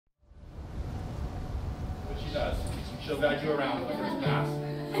She'll guide you around the first pass.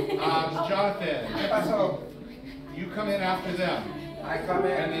 Jonathan, you come in after them. I come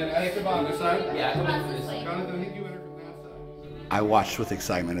in. And then Esteban, this side? Yeah, I come in from this side. Jonathan, I think you enter from that side. I watched with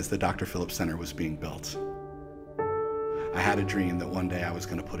excitement as the Dr. Phillips Center was being built. I had a dream that one day I was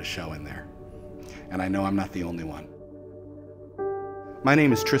going to put a show in there. And I know I'm not the only one. My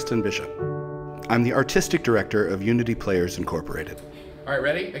name is Tristan Bishop. I'm the artistic director of Unity Players Incorporated. All right,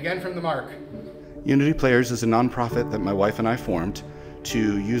 ready? Again from the mark. Unity Players is a nonprofit that my wife and I formed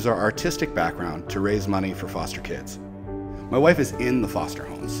to use our artistic background to raise money for foster kids. My wife is in the foster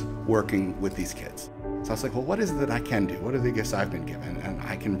homes working with these kids. So I was like, well, what is it that I can do? What are the gifts I've been given? And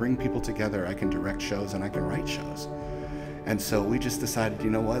I can bring people together, I can direct shows, and I can write shows. And so we just decided,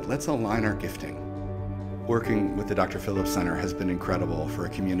 you know what, let's align our gifting. Working with the Dr. Phillips Center has been incredible for a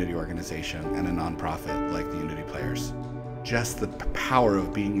community organization and a nonprofit like the Unity Players. Just the power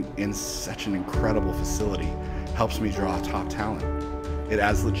of being in such an incredible facility helps me draw top talent. It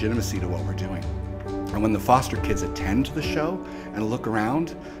adds legitimacy to what we're doing. And when the foster kids attend the show and look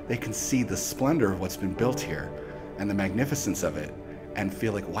around, they can see the splendor of what's been built here and the magnificence of it and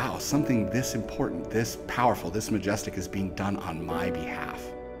feel like, wow, something this important, this powerful, this majestic is being done on my behalf.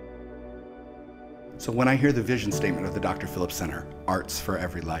 So when I hear the vision statement of the Dr. Phillips Center, Arts for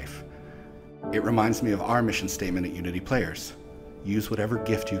Every Life, it reminds me of our mission statement at Unity Players. Use whatever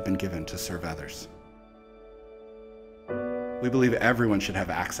gift you've been given to serve others. We believe everyone should have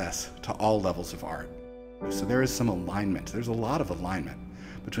access to all levels of art. So there is some alignment. There's a lot of alignment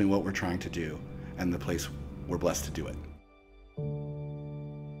between what we're trying to do and the place we're blessed to do it.